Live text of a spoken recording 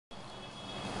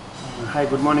Hi,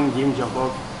 good morning, Jim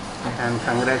Jacob, and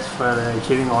congrats for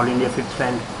achieving All India 5th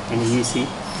rank in EC.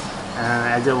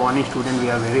 As a Vani student, we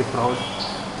are very proud,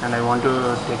 and I want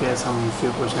to take some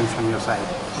few questions from your side.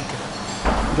 Okay.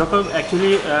 Jacob,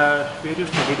 actually, where you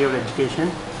studied your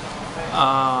education?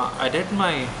 I did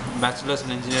my bachelor's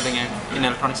in engineering in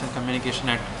electronics and communication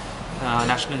at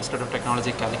National Institute of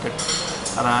Technology, Calicut,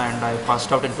 and I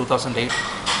passed out in 2008.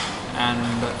 And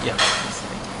yeah.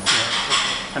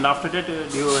 And after that,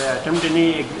 do you attempt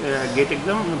any GATE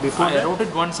exam before I that? wrote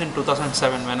it once in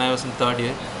 2007 when I was in third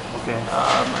year. Okay.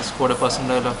 I scored a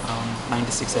percentile of around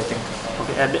 96, I think.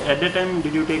 Okay. At that time,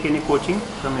 did you take any coaching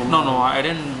from any? No, I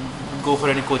didn't go for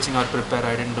any coaching or prepare.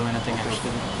 I didn't do anything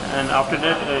actually. And after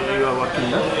that, you are working?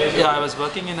 Yeah, I was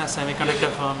working in a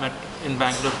semiconductor firm in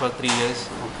Bangalore for 3 years.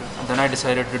 Okay. And then I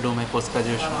decided to do my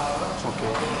post-graduation.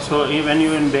 Okay. So when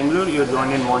you were in Bangalore, you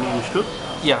joined in Vani Institute?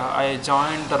 Yeah, I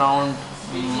joined around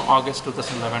August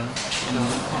 2011 in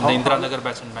the Indira Nagar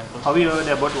batch in Bangalore. How you heard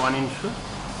about Vani Institute?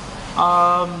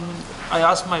 I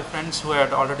asked my friends who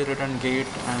had already written GATE,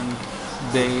 and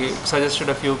they suggested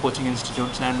a few coaching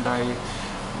institutes, and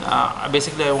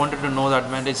basically I wanted to know the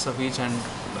advantages of each, and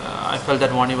I felt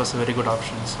that Vani was a very good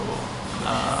option. So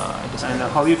I decided.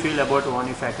 And how you feel about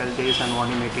Vani faculties and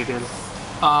Vani material?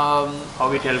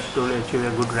 How it helps to achieve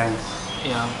a good rank?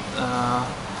 Yeah.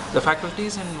 The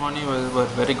faculties in Vani were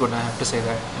very good, I have to say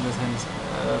that, in the sense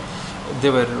they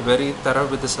were very thorough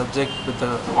with the subject, with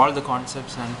all the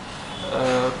concepts, and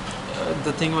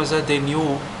the thing was that they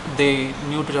knew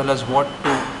to tell us what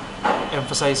to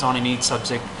emphasize on in each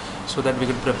subject so that we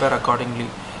could prepare accordingly,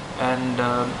 and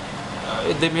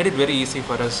they made it very easy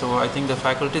for us. So I think the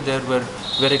faculty there were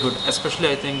very good, especially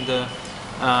I think the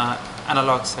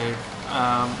analog side.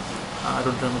 I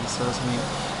don't remember the sir's name.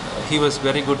 He was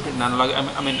very good in analog.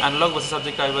 I mean, analog was a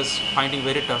subject I was finding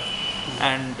very tough,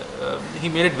 and he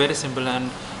made it very simple. And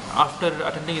after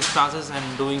attending his classes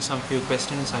and doing some few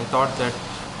questions, I thought that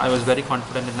I was very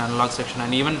confident in analog section,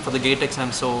 and even for the GATE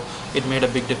exam, so it made a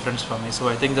big difference for me. So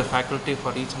I think the faculty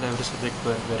for each and every subject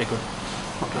were very good.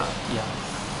 Okay. Yeah.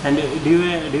 And do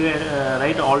you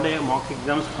write all the mock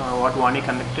exams what Vani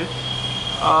conducted?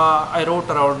 I wrote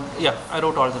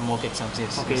all the mock exams,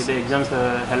 yes. Okay, yes. the exams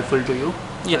are helpful to you?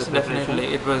 Yes,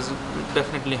 definitely. It was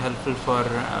definitely helpful for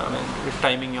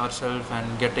timing yourself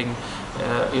and getting,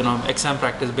 exam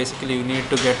practice. Basically, you need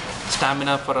to get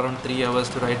stamina for around 3 hours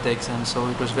to write the exam. So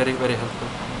it was very, very helpful.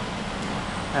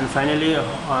 And finally,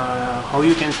 how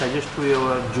you can suggest to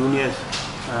your juniors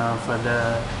for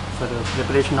the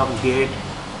preparation of GATE,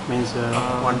 means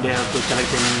what they have to select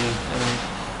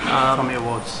any from your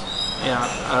words? Yeah,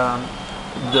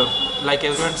 like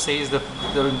everyone says, the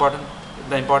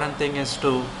important thing is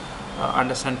to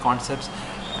understand concepts,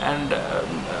 and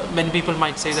many people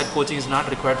might say that coaching is not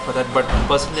required for that, but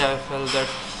personally I felt that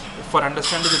for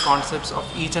understanding the concepts of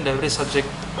each and every subject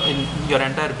in your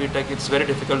entire BTech, it's very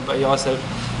difficult by yourself.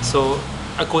 So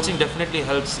a coaching definitely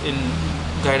helps in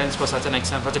guidance for such an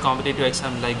exam, such a competitive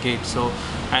exam like GATE. So,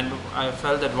 and I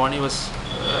felt that Vani was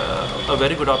a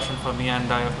very good option for me,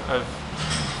 and I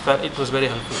felt it was very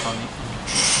helpful for me.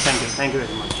 Thank you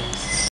very much.